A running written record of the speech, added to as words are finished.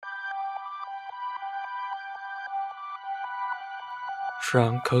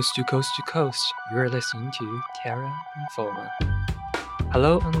From coast to coast to coast, you're listening to Terra Informa.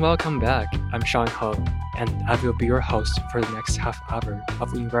 Hello and welcome back. I'm Sean Ho, and I will be your host for the next half hour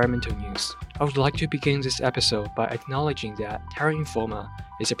of environmental news. I would like to begin this episode by acknowledging that Terra Informa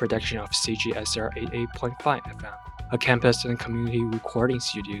is a production of CGSR 88.5 FM, a campus and community recording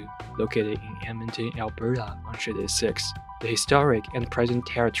studio located in Edmonton, Alberta on Treaty 6, the historic and present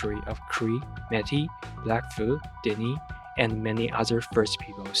territory of Cree, Métis, Blackfoot, Dene, and many other First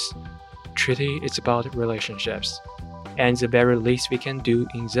Peoples. Treaty is about relationships, and the very least we can do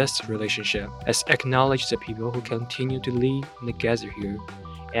in this relationship is acknowledge the people who continue to live and gather here,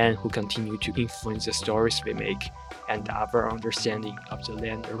 and who continue to influence the stories we make and our understanding of the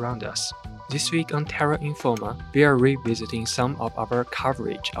land around us. This week on Terra Informa, we are revisiting some of our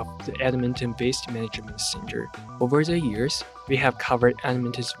coverage of the Edmonton Waste Management Center. Over the years, we have covered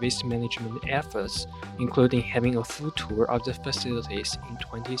Edmonton's waste management efforts, including having a full tour of the facilities in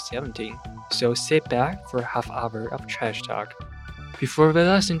 2017. So sit back for a half hour of trash talk. Before we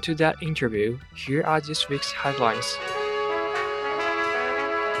listen to that interview, here are this week's headlines.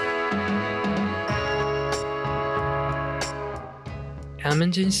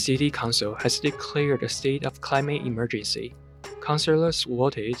 Edmonton City Council has declared a state of climate emergency. Councillors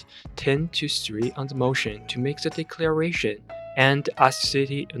voted 10-3 on the motion to make the declaration and asked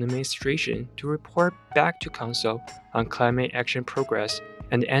city administration to report back to council on climate action progress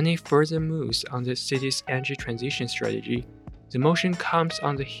and any further moves on the city's energy transition strategy. The motion comes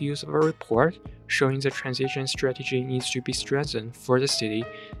on the heels of a report showing the transition strategy needs to be strengthened for the city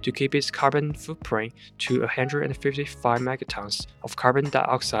to keep its carbon footprint to 155 megatons of carbon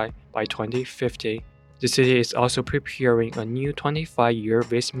dioxide by 2050. The city is also preparing a new 25-year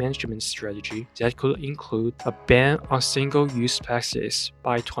waste management strategy that could include a ban on single-use plastics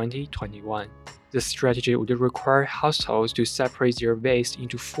by 2021. The strategy would require households to separate their waste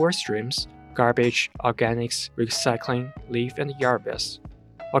into 4 streams: garbage, organics, recycling, leaf, and yard waste.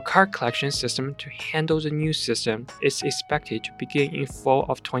 A card collection system to handle the new system is expected to begin in fall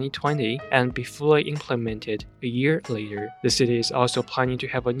of 2020 and be fully implemented a year later. The city is also planning to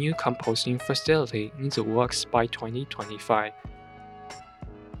have a new composting facility in the works by 2025.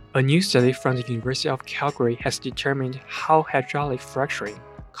 A new study from the University of Calgary has determined how hydraulic fracturing,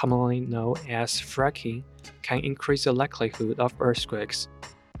 commonly known as fracking, can increase the likelihood of earthquakes.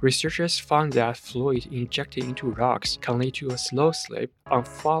 Researchers found that fluid injected into rocks can lead to a slow slip on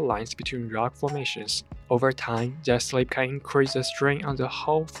fault lines between rock formations. Over time, that slip can increase the strain on the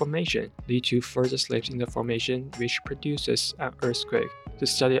whole formation, lead to further slips in the formation, which produces an earthquake. The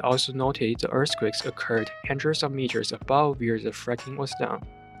study also noted the earthquakes occurred hundreds of meters above where the fracking was done.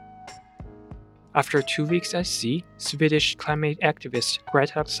 After 2 weeks at sea, Swedish climate activist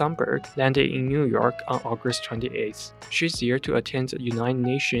Greta Thunberg landed in New York on August 28th. She's there to attend the United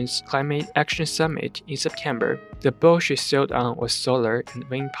Nations Climate Action Summit in September. The boat she sailed on was solar and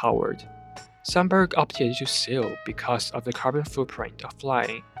wind-powered. Thunberg opted to sail because of the carbon footprint of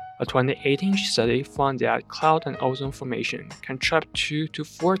flying. A 2018 study found that cloud and ozone formation can trap 2 to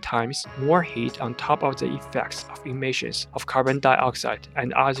 4 times more heat on top of the effects of emissions of carbon dioxide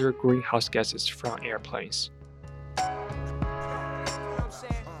and other greenhouse gases from airplanes.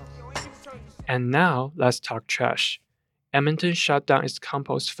 And now, let's talk trash. Edmonton shut down its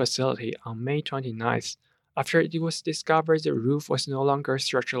compost facility on May 29th after it was discovered the roof was no longer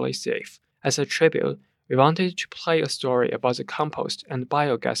structurally safe. As a tribute, we wanted to play a story about the compost and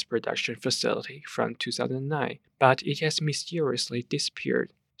biogas production facility from 2009, but it has mysteriously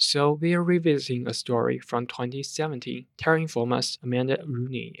disappeared. So we are revisiting a story from 2017. Terra Informa's Amanda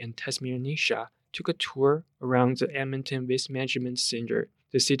Rooney and Tasmir Nisha took a tour around the Edmonton Waste Management Center.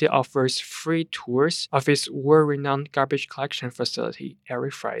 The city offers free tours of its world-renowned garbage collection facility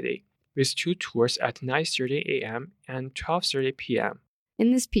every Friday, with 2 tours at 9:30 a.m. and 12:30 p.m.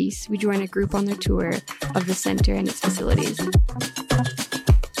 In this piece, we join a group on their tour of the center and its facilities.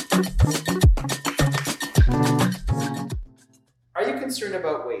 Are you concerned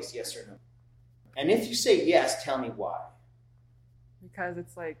about waste, yes or no? And if you say yes, tell me why. Because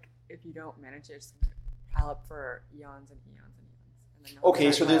it's like, if you don't manage it, it's going to pile up for eons and eons and eons. And then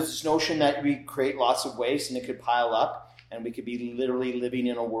Okay, so there's this notion that we create lots of waste and it could pile up and we could be literally living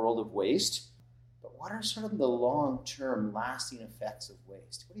in a world of waste. But what are sort of the long-term lasting effects of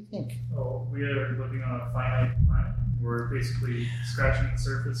waste? What do you think? Well, we are living on a finite planet. We're basically scratching the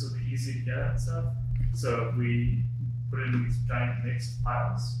surface of the easy to get at stuff. So if we put it in these giant mixed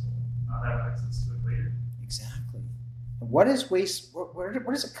piles, we'll not have access to it later. Exactly. And what is waste? Where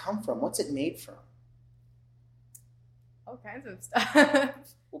does it come from? What's it made from? All kinds of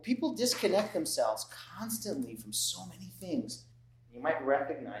stuff. Well, people disconnect themselves constantly from so many things. You might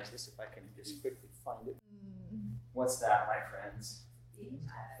recognize this if I can just quickly find it. What's that, my friends?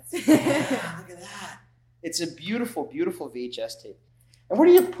 Yeah, look at that. It's a beautiful, beautiful VHS tape. And where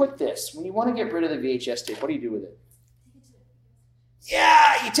do you put this? When you want to get rid of the VHS tape, what do you do with it?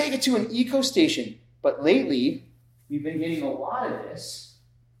 Yeah, you take it to an eco station. But lately, we've been getting a lot of this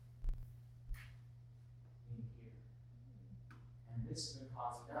in here. And this has been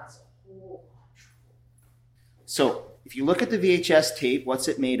causing us a whole lot of trouble. So, if you look at the VHS tape, what's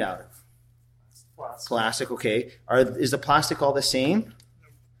it made out of? Plastic, okay. Is the plastic all the same?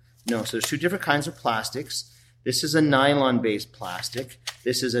 No, so there's two different kinds of plastics. This is a nylon-based plastic.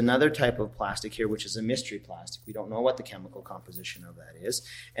 This is another type of plastic here, which is a mystery plastic. We don't know what the chemical composition of that is.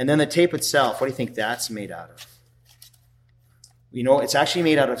 And then the tape itself, what do you think that's made out of? You know, it's actually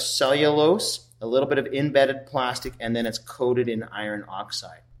made out of cellulose, a little bit of embedded plastic, and then it's coated in iron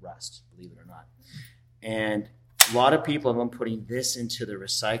oxide, rust, believe it or not. And a lot of people have been putting this into the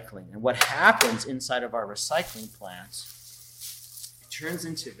recycling. And what happens inside of our recycling plants, it turns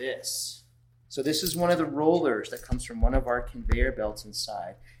into this. So this is one of the rollers that comes from one of our conveyor belts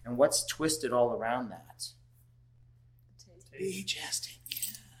inside. And what's twisted all around that? VHS tape,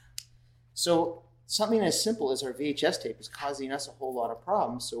 yeah. So something as simple as our VHS tape is causing us a whole lot of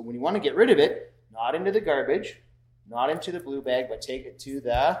problems. So when you want to get rid of it, not into the garbage, not into the blue bag, but take it to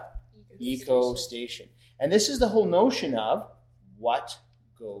the eco station. And this is the whole notion of what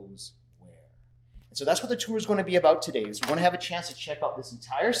goes where. And so that's what the tour is going to be about today, is we're going to have a chance to check out this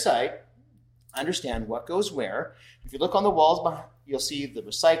entire site, understand what goes where. If you look on the walls behind, you'll see the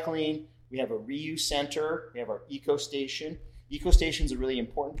recycling. We have a reuse center. We have our eco station. Eco station is a really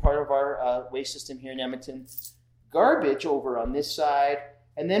important part of our waste system here in Edmonton. Garbage over on this side.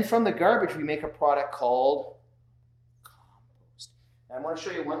 And then from the garbage, we make a product called compost. And I want to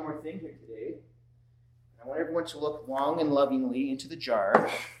show you one more thing here today. I want everyone to look long and lovingly into the jar.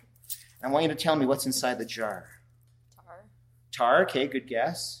 And I want you to tell me what's inside the jar. Tar. Tar, okay, good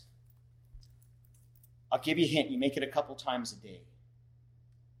guess. I'll give you a hint. You make it a couple times a day.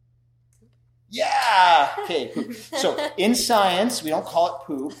 Yeah! Okay. So in science, we don't call it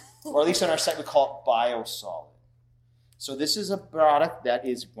poop, or at least on our site, we call it biosolid. So this is a product that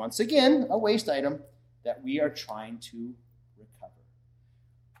is, once again, a waste item that we are trying to recover.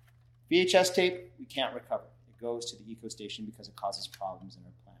 VHS tape, we can't recover. It goes to the eco station because it causes problems in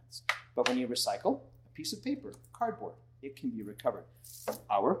our plants. But when you recycle a piece of paper, cardboard, it can be recovered.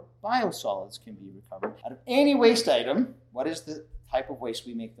 Our biosolids can be recovered. Out of any waste item, what is the type of waste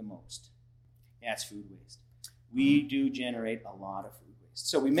we make the most? Yeah, it's food waste. We do generate a lot of food waste.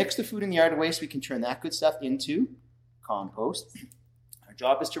 So we mix the food in the yard waste. We can turn that good stuff into compost. Our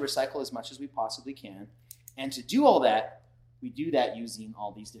job is to recycle as much as we possibly can. And to do all that, we do that using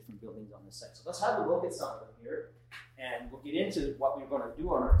all these different buildings on the site. So let's have a look at some of them here. And we'll get into what we're going to do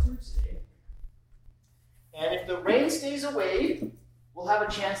on our tour today. And if the rain stays away, we'll have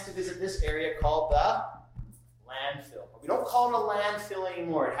a chance to visit this area called the landfill. But we don't call it a landfill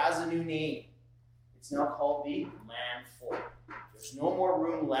anymore. It has a new name. It's now called the landfill. There's no more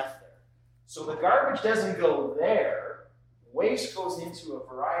room left there. So the garbage doesn't go there. Waste goes into a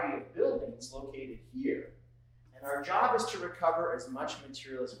variety of buildings located here. And our job is to recover as much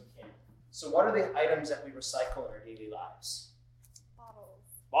material as we can. So what are the items that we recycle in our daily lives?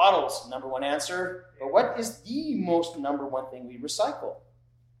 Bottles, number one answer. But what is the most number one thing we recycle?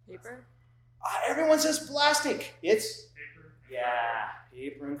 Paper? Everyone says plastic. It's Paper. yeah,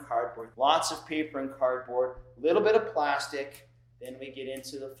 paper and cardboard. Lots of paper and cardboard, a little bit of plastic. Then we get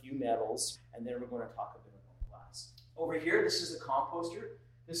into the few metals, and then we're going to talk a bit about glass. Over here, this is a composter.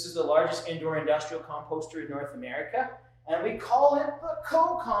 This is the largest indoor industrial composter in North America, and we call it the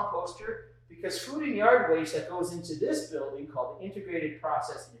co-composter because food and yard waste that goes into this building called the Integrated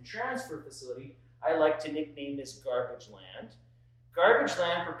Processing and Transfer Facility, I like to nickname this garbage land. Garbage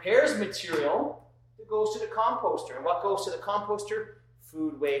land prepares material that goes to the composter. And what goes to the composter?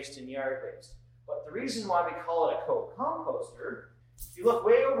 Food waste and yard waste. But the reason why we call it a co-composter, if you look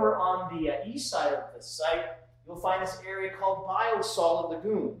way over on the east side of the site, you'll find this area called biosolid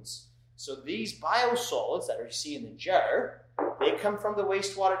lagoons. So these biosolids that you see in the jar, they come from the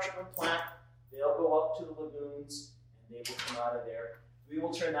wastewater treatment plant. They'll go up to the lagoons, and they will come out of there. We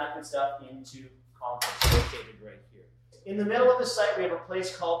will turn that good stuff into compost located right here. In the middle of the site, we have a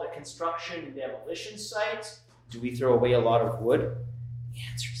place called the Construction and Demolition Site. Do we throw away a lot of wood? The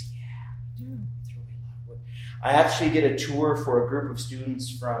answer is yeah, we do. We throw away a lot of wood. I actually did a tour for a group of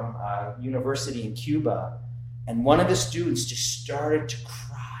students from a university in Cuba, and one of the students just started to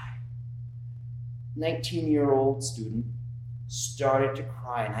cry. 19-year-old student started to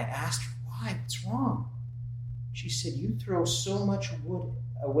cry, and I asked her, why? What's wrong? She said, you throw so much wood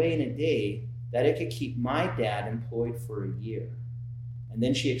away in a day that it could keep my dad employed for a year. And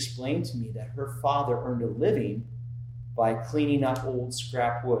then she explained to me that her father earned a living by cleaning up old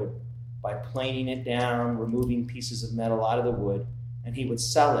scrap wood, by planing it down, removing pieces of metal out of the wood, and he would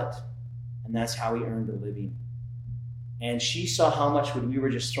sell it. And that's how he earned a living. And she saw how much wood we were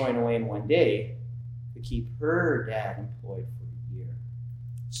just throwing away in one day to keep her dad employed for a year.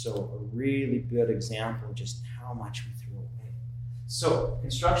 So a really good example of just how much we throw away. So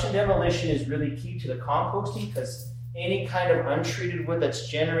construction demolition is really key to the composting because any kind of untreated wood that's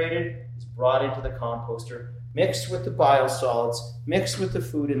generated is brought into the composter, mixed with the biosolids, mixed with the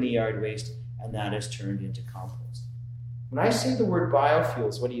food and the yard waste, and that is turned into compost. When I say the word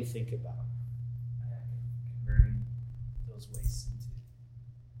biofuels, what do you think about? Converting those wastes into,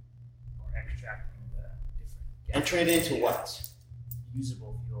 or extracting the different And turn it into what?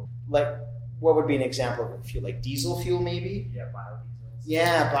 usable fuel. Like, what would be an example of a fuel? Like diesel fuel, maybe? Yeah, biodiesel.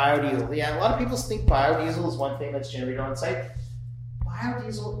 Yeah, biodiesel. Yeah, a lot of people think biodiesel is one thing that's generated on site.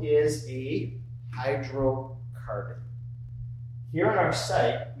 Biodiesel is a hydrocarbon. Here on our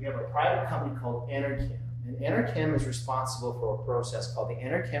site, we have a private company called Enerchem. And Enerchem is responsible for a process called the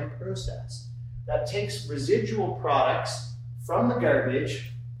Enerchem process that takes residual products from the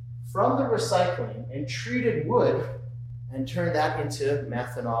garbage, from the recycling, and treated wood and turn that into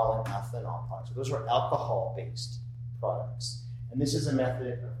methanol and ethanol products. So those are alcohol-based products. And this is a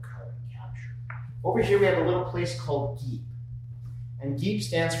method of carbon capture. Over here we have a little place called GEEP. And GEEP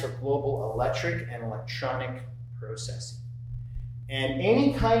stands for Global Electric and Electronic Processing. And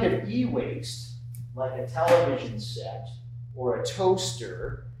any kind of e-waste, like a television set or a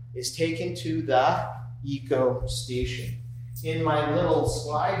toaster, is taken to the eco station. In my little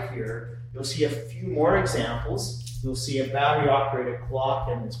slide here, you'll see a few more examples. You'll see a battery-operated clock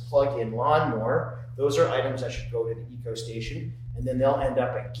and this plug-in lawnmower. Those are items that should go to the eco station, and then they'll end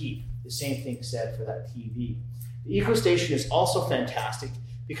up at GEEP. The same thing said for that TV. The eco station is also fantastic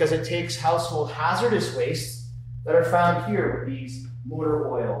because it takes household hazardous wastes that are found here with these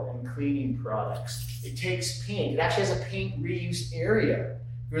motor oil and cleaning products. It takes paint. It actually has a paint reuse area.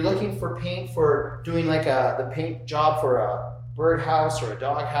 If you're looking for paint for doing like the paint job for a birdhouse or a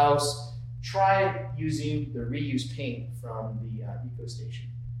dog house, try using the reuse paint from the eco station.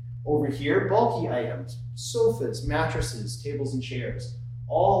 Over here, bulky items, sofas, mattresses, tables and chairs.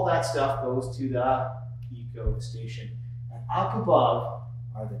 All that stuff goes to the eco station. And up above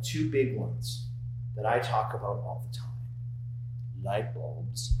are the two big ones that I talk about all the time. Light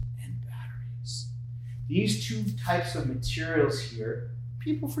bulbs and batteries. These two types of materials here,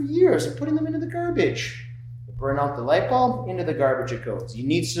 people for years are putting them into the garbage. You burn out the light bulb, into the garbage it goes. You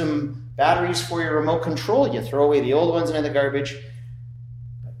need some batteries for your remote control, you throw away the old ones into the garbage.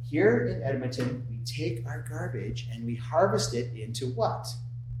 But here in Edmonton, we take our garbage and we harvest it into what?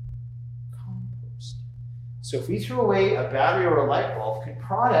 Compost. So if we throw away a battery or a light bulb, could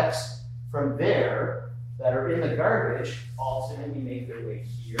products from there that are in the garbage ultimately make their way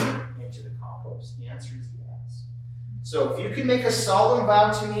here into the compost? The answer is yes. So if you can make a solemn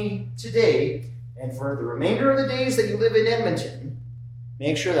vow to me today, and for the remainder of the days that you live in Edmonton,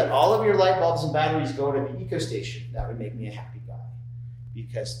 make sure that all of your light bulbs and batteries go to the eco station, that would make me a happy guy.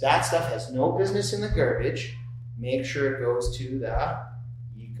 Because that stuff has no business in the garbage. Make sure it goes to the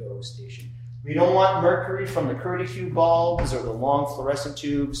eco station. We don't want mercury from the curlicue bulbs or the long fluorescent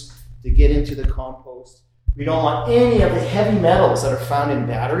tubes to get into the compost. We don't want any of the heavy metals that are found in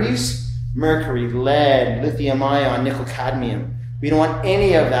batteries, mercury, lead, lithium ion, nickel, cadmium. We don't want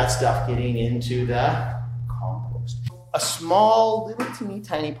any of that stuff getting into the compost. A small, little teeny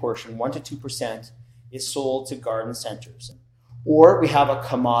tiny portion, 1% to 2%, is sold to garden centers. Or we have a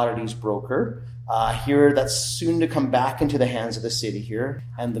commodities broker here that's soon to come back into the hands of the city here.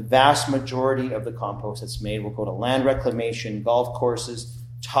 And the vast majority of the compost that's made will go to land reclamation, golf courses,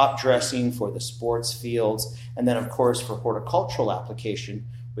 top dressing for the sports fields, and then, of course, for horticultural application,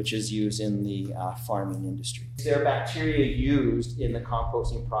 which is used in the farming industry. Is there bacteria used in the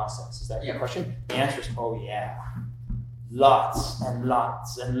composting process? Is that your question? The answer is, oh yeah. Lots and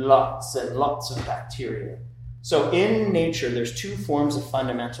lots and lots and lots of bacteria. So in nature, there's two forms of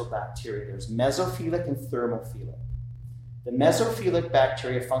fundamental bacteria. There's mesophilic and thermophilic. The mesophilic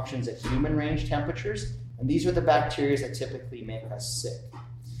bacteria functions at human range temperatures, and these are the bacteria that typically make us sick.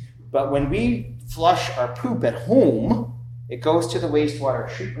 But when we flush our poop at home, it goes to the wastewater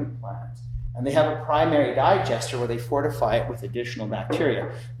treatment plant. And they have a primary digester where they fortify it with additional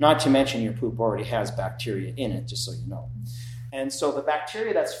bacteria. Not to mention your poop already has bacteria in it, just so you know. And so the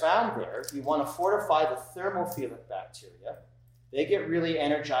bacteria that's found there, we want to fortify the thermophilic bacteria they get really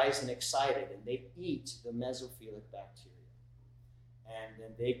energized and excited, and they eat the mesophilic bacteria. And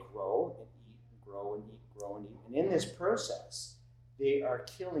then they grow and eat and grow and eat, grow and eat. And in this process, they are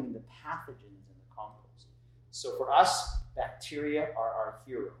killing the pathogens in the compost. So for us, bacteria are our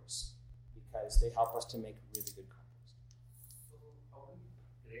heroes because they help us to make really good compost. So how do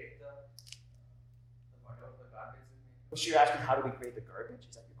we grade whatever the garbage is made? So you're asking, how do we grade the garbage?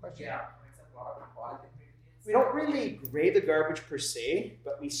 Is that your question? Yeah, for example, a lot of polythene materials. We don't really grade the garbage per se,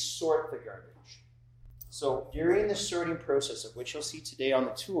 but we sort the garbage. So during the sorting process, of which you'll see today on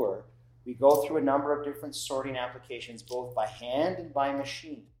the tour, we go through a number of different sorting applications, both by hand and by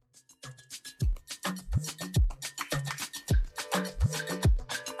machine.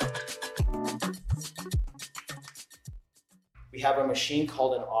 We have a machine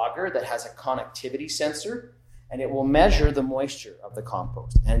called an auger that has a connectivity sensor, and it will measure the moisture of the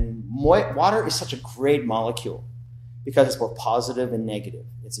compost. And water is such a great molecule because it's both positive and negative.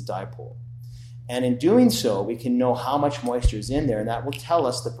 It's a dipole. And in doing so, we can know how much moisture is in there, and that will tell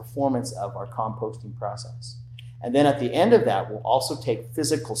us the performance of our composting process. And then at the end of that, we'll also take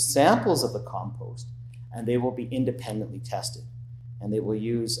physical samples of the compost, and they will be independently tested. And they will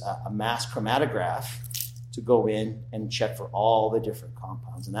use a mass chromatograph to go in and check for all the different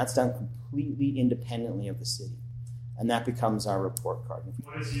compounds. And that's done completely independently of the city. And that becomes our report card.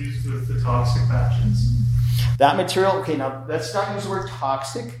 What is used with the toxic batches? That material, okay, now let's not use the word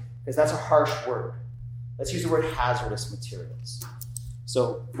toxic, because that's a harsh word. Let's use the word hazardous materials.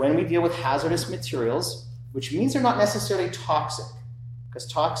 So when we deal with hazardous materials, which means they're not necessarily toxic, because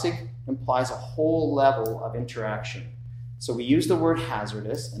toxic implies a whole level of interaction. So we use the word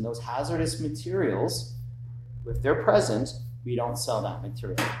hazardous, and those hazardous materials, if they're present, we don't sell that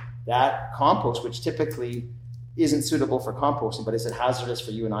material. That compost, which typically isn't suitable for composting, but is it hazardous for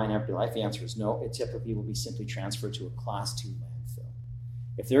you and I in everyday life? The answer is no. It typically will be simply transferred to a Class 2 landfill.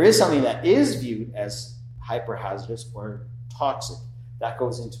 If there is something that is viewed as hyperhazardous or toxic, that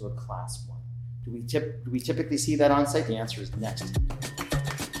goes into a Class 1. Do we typically see that on site? The answer is next.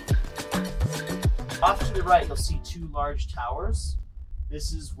 Off to the right, you'll see two large towers.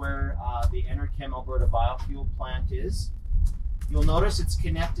 This is where the Enerchem Alberta biofuel plant is. You'll notice it's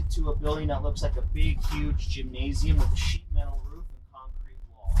connected to a building that looks like a big, huge gymnasium with a sheet metal roof and concrete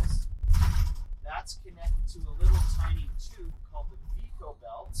walls. That's connected to a little tiny tube called the Vico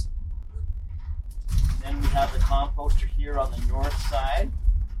belt. Then we have the composter here on the north side.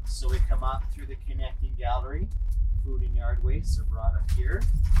 So we come up through the connecting gallery. Food and yard wastes are brought up here.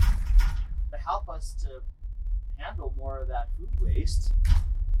 To help us to handle more of that food waste,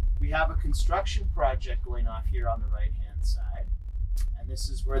 we have a construction project going off here on the right-hand side. And this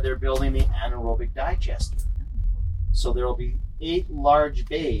is where they're building the anaerobic digester. So there will be 8 large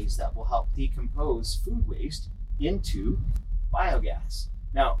bays that will help decompose food waste into biogas.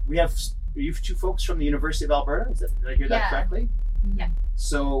 Now, are you two folks from the University of Alberta? Did I hear that correctly? Yeah.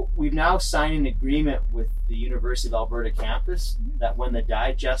 So we've now signed an agreement with the University of Alberta campus that when the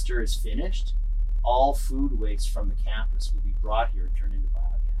digester is finished, all food waste from the campus will be brought here and turned into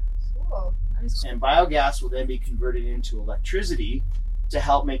biogas. Cool. And biogas will then be converted into electricity to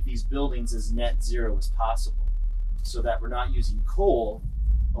help make these buildings as net zero as possible, so that we're not using coal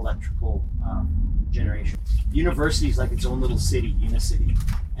electrical generation. The university is like its own little city, Unicity.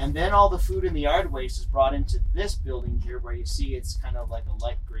 And then all the food and the yard waste is brought into this building here, where you see it's kind of like a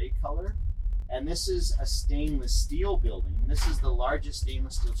light gray color. And this is a stainless steel building. And this is the largest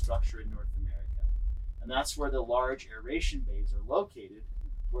stainless steel structure in North America. And that's where the large aeration bays are located,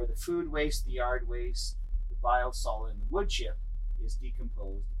 where the food waste, the yard waste, the biosolid, and the wood chip is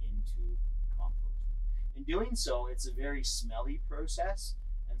decomposed into compost. In doing so, it's a very smelly process.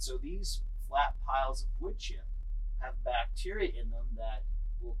 And so these flat piles of wood chip have bacteria in them that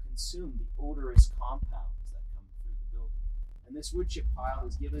will consume the odorous compounds that come through the building. And this wood chip pile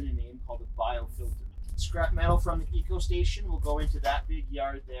is given a name called a biofilter. Scrap metal from the eco station will go into that big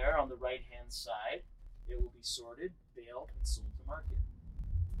yard there on the right-hand side. It will be sorted, baled, and sold to market.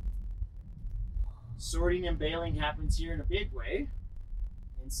 Sorting and baling happens here in a big way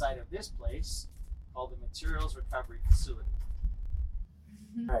inside of this place called the Materials Recovery Facility.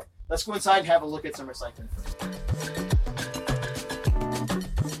 All right, let's go inside and have a look at some recycling first.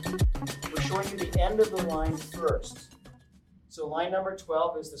 We're showing you the end of the line first. So line number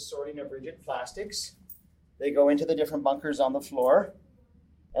 12 is the sorting of rigid plastics. They go into the different bunkers on the floor.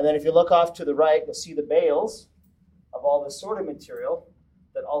 And then if you look off to the right, you'll see the bales of all the sorted material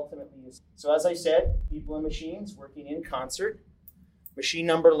that ultimately is. So as I said, people and machines working in concert. Machine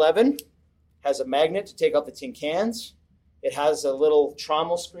number 11 has a magnet to take out the tin cans. It has a little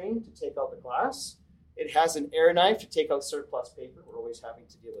trommel screen to take out the glass. It has an air knife to take out surplus paper. We're always having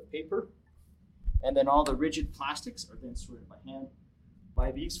to deal with paper. And then all the rigid plastics are then sorted by hand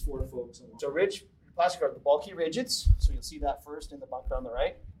by these 4 folks. So rigid plastic are the bulky rigids. So you'll see that first in the bunker on the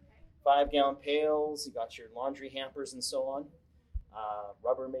right. 5-gallon pails. You got your laundry hampers and so on.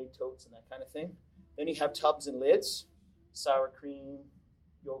 Rubbermaid totes and that kind of thing. Then you have tubs and lids, sour cream,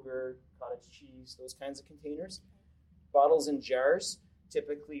 yogurt, cottage cheese, those kinds of containers. Bottles and jars,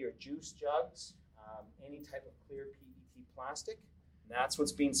 typically your juice jugs, any type of clear PET plastic. And that's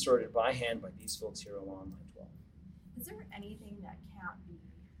what's being sorted by hand by these folks here along line 12. Is there anything that can't be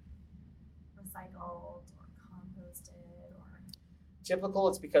recycled or composted or? Typical,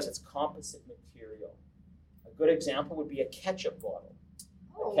 it's because it's composite material. A good example would be a ketchup bottle.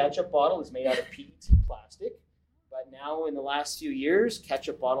 A ketchup bottle is made out of PET plastic, but now in the last few years,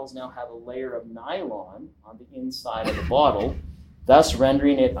 ketchup bottles now have a layer of nylon on the inside of the bottle, thus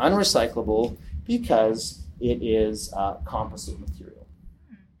rendering it unrecyclable because it is composite material.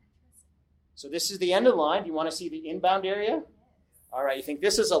 So this is the end of the line. Do you want to see the inbound area? All right, you think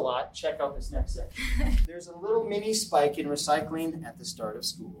this is a lot? Check out this next section. There's a little mini spike in recycling at the start of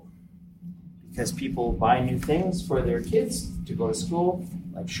school because people buy new things for their kids to go to school,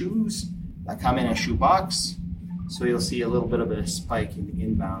 like shoes that come in a shoe box. So you'll see a little bit of a spike in the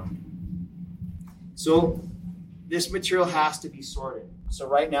inbound. So this material has to be sorted. So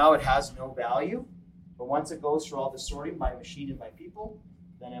right now it has no value, but once it goes through all the sorting by machine and by people,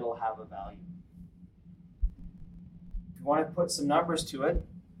 then it'll have a value. If you want to put some numbers to it,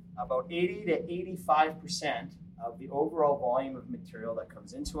 about 80 to 85% of the overall volume of material that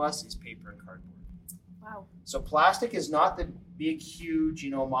comes into us is paper and cardboard. Wow. So plastic is not the big, huge,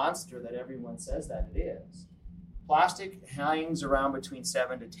 monster that everyone says that it is. Plastic hangs around between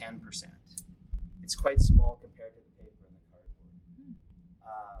 7 to 10%. It's quite small compared to the paper and the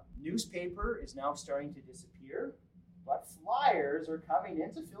cardboard. Newspaper is now starting to disappear, but flyers are coming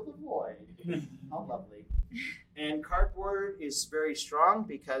in to fill the void. How lovely. And cardboard is very strong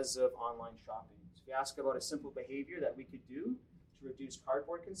because of online shopping. So if you ask about a simple behavior that we could do to reduce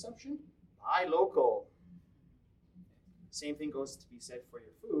cardboard consumption, buy local. Same thing goes to be said for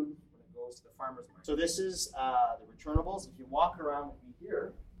your food when it goes to the farmer's market. So this is the returnables. If you walk around with me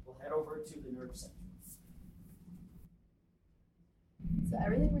here, we'll head over to the nerve center. So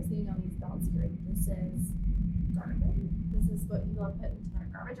everything we're seeing on these belts here, this is garbage? This is what people have put into their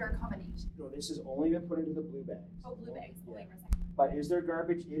garbage or a combination? No, this has only been put into the blue bags. Oh, blue bags, only Yeah. recycling. But is there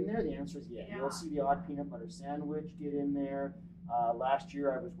garbage in there? The answer is yeah. Yeah. You'll see the odd peanut butter sandwich get in there. Last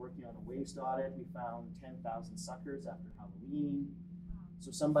year I was working on a waste audit. We found 10,000 suckers after Halloween.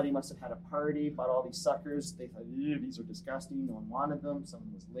 So somebody must have had a party, bought all these suckers. They thought, these are disgusting. No one wanted them.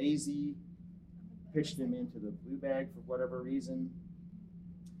 Someone was lazy, pitched them into the blue bag for whatever reason.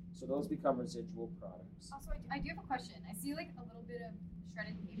 So those become residual products. Also, I do have a question. I see like a little bit of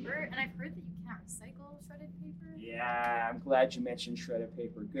shredded paper, and I've heard that you can't recycle shredded paper. Yeah, I'm glad you mentioned shredded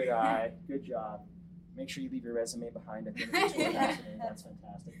paper. Good eye. Good job. Make sure you leave your resume behind at the end of this one. That's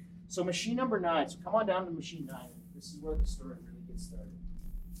fantastic. So machine number 9. So come on down to machine 9. This is where the story really gets started.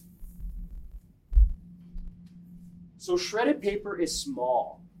 So shredded paper is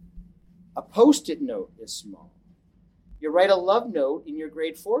small. A Post-it note is small. You write a love note in your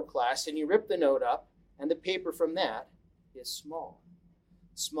grade 4 class and you rip the note up and the paper from that is small.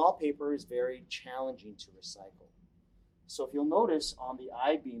 Small paper is very challenging to recycle. So if you'll notice on the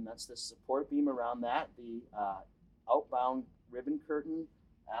I-beam, that's the support beam around that, the outbound ribbon curtain,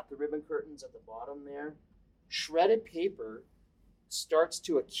 at the ribbon curtains at the bottom there, shredded paper starts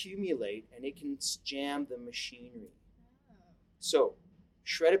to accumulate and it can jam the machinery. So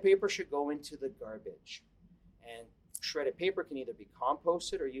shredded paper should go into the garbage. And shredded paper can either be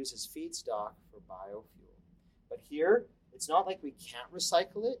composted or used as feedstock for biofuel. But here, it's not like we can't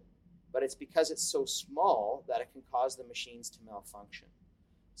recycle it, but it's because it's so small that it can cause the machines to malfunction.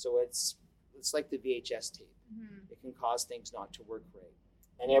 So it's like the VHS tape. It can cause things not to work right.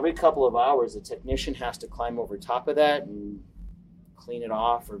 And every couple of hours, the technician has to climb over top of that and clean it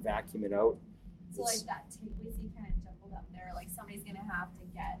off or vacuum it out. So like that tape we see kind of jumbled up there, like somebody's gonna have to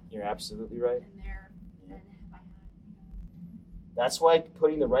get You're absolutely right. in there and if I had, That's why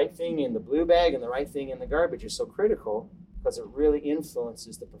putting the right thing in the blue bag and the right thing in the garbage is so critical, because it really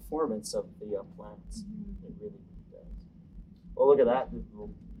influences the performance of the plants. It really does. Oh, look at that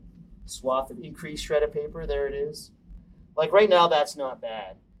little swath of increased shredded paper. There it is. Like right now, that's not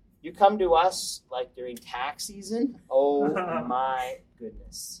bad. You come to us like during tax season. Oh my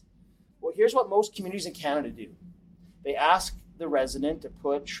goodness. Well, here's what most communities in Canada do. They ask the resident to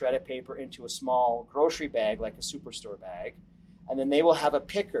put shredded paper into a small grocery bag, like a superstore bag, and then they will have a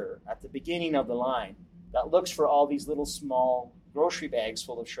picker at the beginning of the line that looks for all these little small grocery bags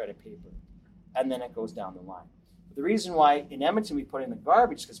full of shredded paper. And then it goes down the line. But the reason why in Edmonton we put in the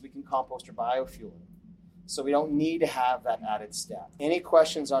garbage is because we can compost or biofuel it. So we don't need to have that added step. Any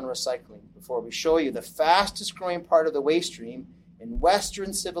questions on recycling before we show you the fastest growing part of the waste stream in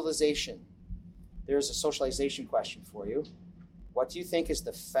Western civilization? There's a socialization question for you. What do you think is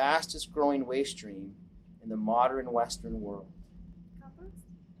the fastest growing waste stream in the modern Western world? Compost?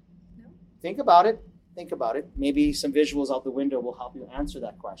 No? Think about it. Think about it. Maybe some visuals out the window will help you answer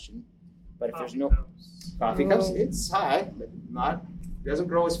that question. But if there's no coffee cups, it's high, but it doesn't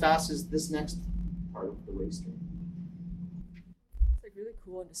grow as fast as this next part of the waste stream. It's like really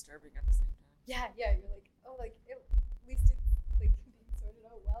cool and disturbing at the same time. Yeah, you're like, oh, like at least it's like being sorted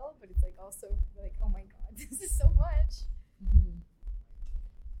out well, but it's like also like, oh my god, this is so much.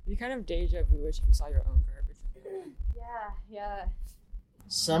 You kind of deja vu-ish if you saw your own garbage. Yeah.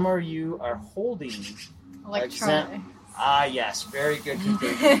 Some of you are holding Electronic. Yes, very good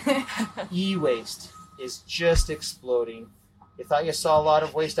conclusion. E-waste is just exploding. You thought you saw a lot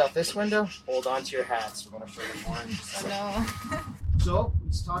of waste out this window? Hold on to your hats. We're going to show you more in just a second. Oh no. So,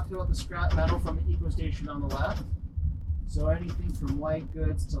 we talked about the scrap metal from the eco station on the left. So anything from white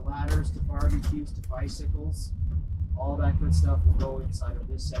goods to ladders to barbecues to bicycles, all that good stuff will go inside of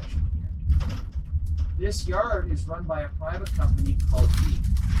this section here. This yard is run by a private company called GEEP.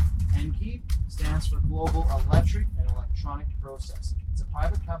 And GEEP stands for Global Electric and Electronic Processing. It's a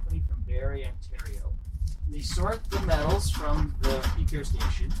private company from Barrie, Ontario. They sort the metals from the eco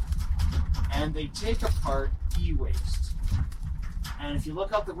station and they take apart e-waste. And if you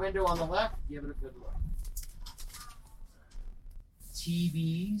look out the window on the left, give it a good look.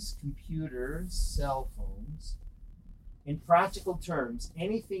 TVs, computers, cell phones. In practical terms,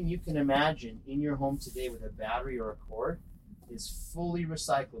 anything you can imagine in your home today with a battery or a cord is fully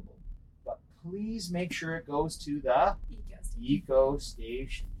recyclable. But please make sure it goes to the eco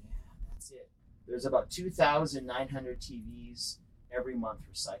station. Yeah, that's it. There's about 2,900 TVs every month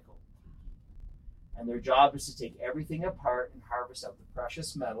recycled. And their job is to take everything apart and harvest out the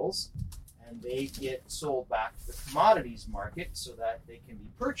precious metals, and they get sold back to the commodities market so that they can be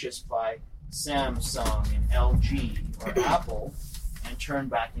purchased by Samsung and LG or Apple and turned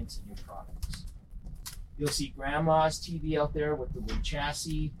back into new products. You'll see grandma's TV out there with the wood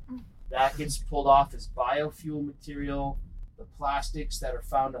chassis. That gets pulled off as biofuel material. The plastics that are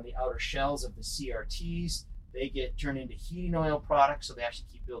found on the outer shells of the CRTs, they get turned into heating oil products, so they actually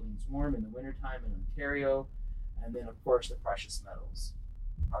keep buildings warm in the wintertime in Ontario. And then, of course, the precious metals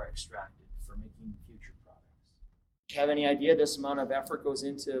are extracted for making future products. Do you have any idea this amount of effort goes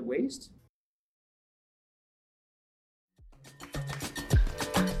into waste?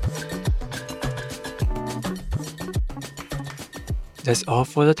 That's all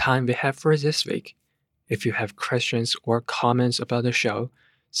for the time we have for this week. If you have questions or comments about the show,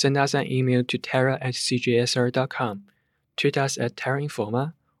 send us an email to terra@cjsr.com, tweet us at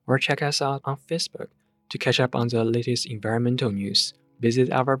TerraInforma, or check us out on Facebook. To catch up on the latest environmental news,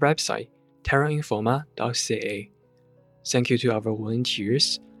 visit our website, terrainforma.ca. Thank you to our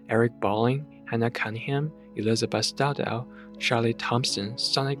volunteers, Eric Balling, Hannah Cunningham, Elizabeth Stoddell, Charlie Thompson,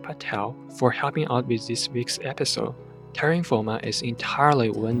 Sonic Patel for helping out with this week's episode. TerraInforma is entirely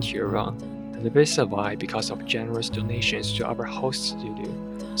volunteer-run, and we survive because of generous donations to our host studio,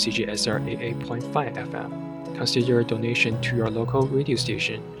 CJSR 88.5 FM. Consider a donation to your local radio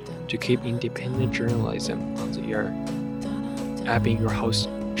station to keep independent journalism on the air. I've been your host,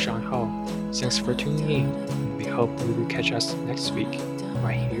 Sean Hall. Thanks for tuning in. We hope you will catch us next week,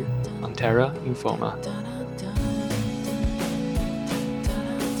 right here on Terra Informa.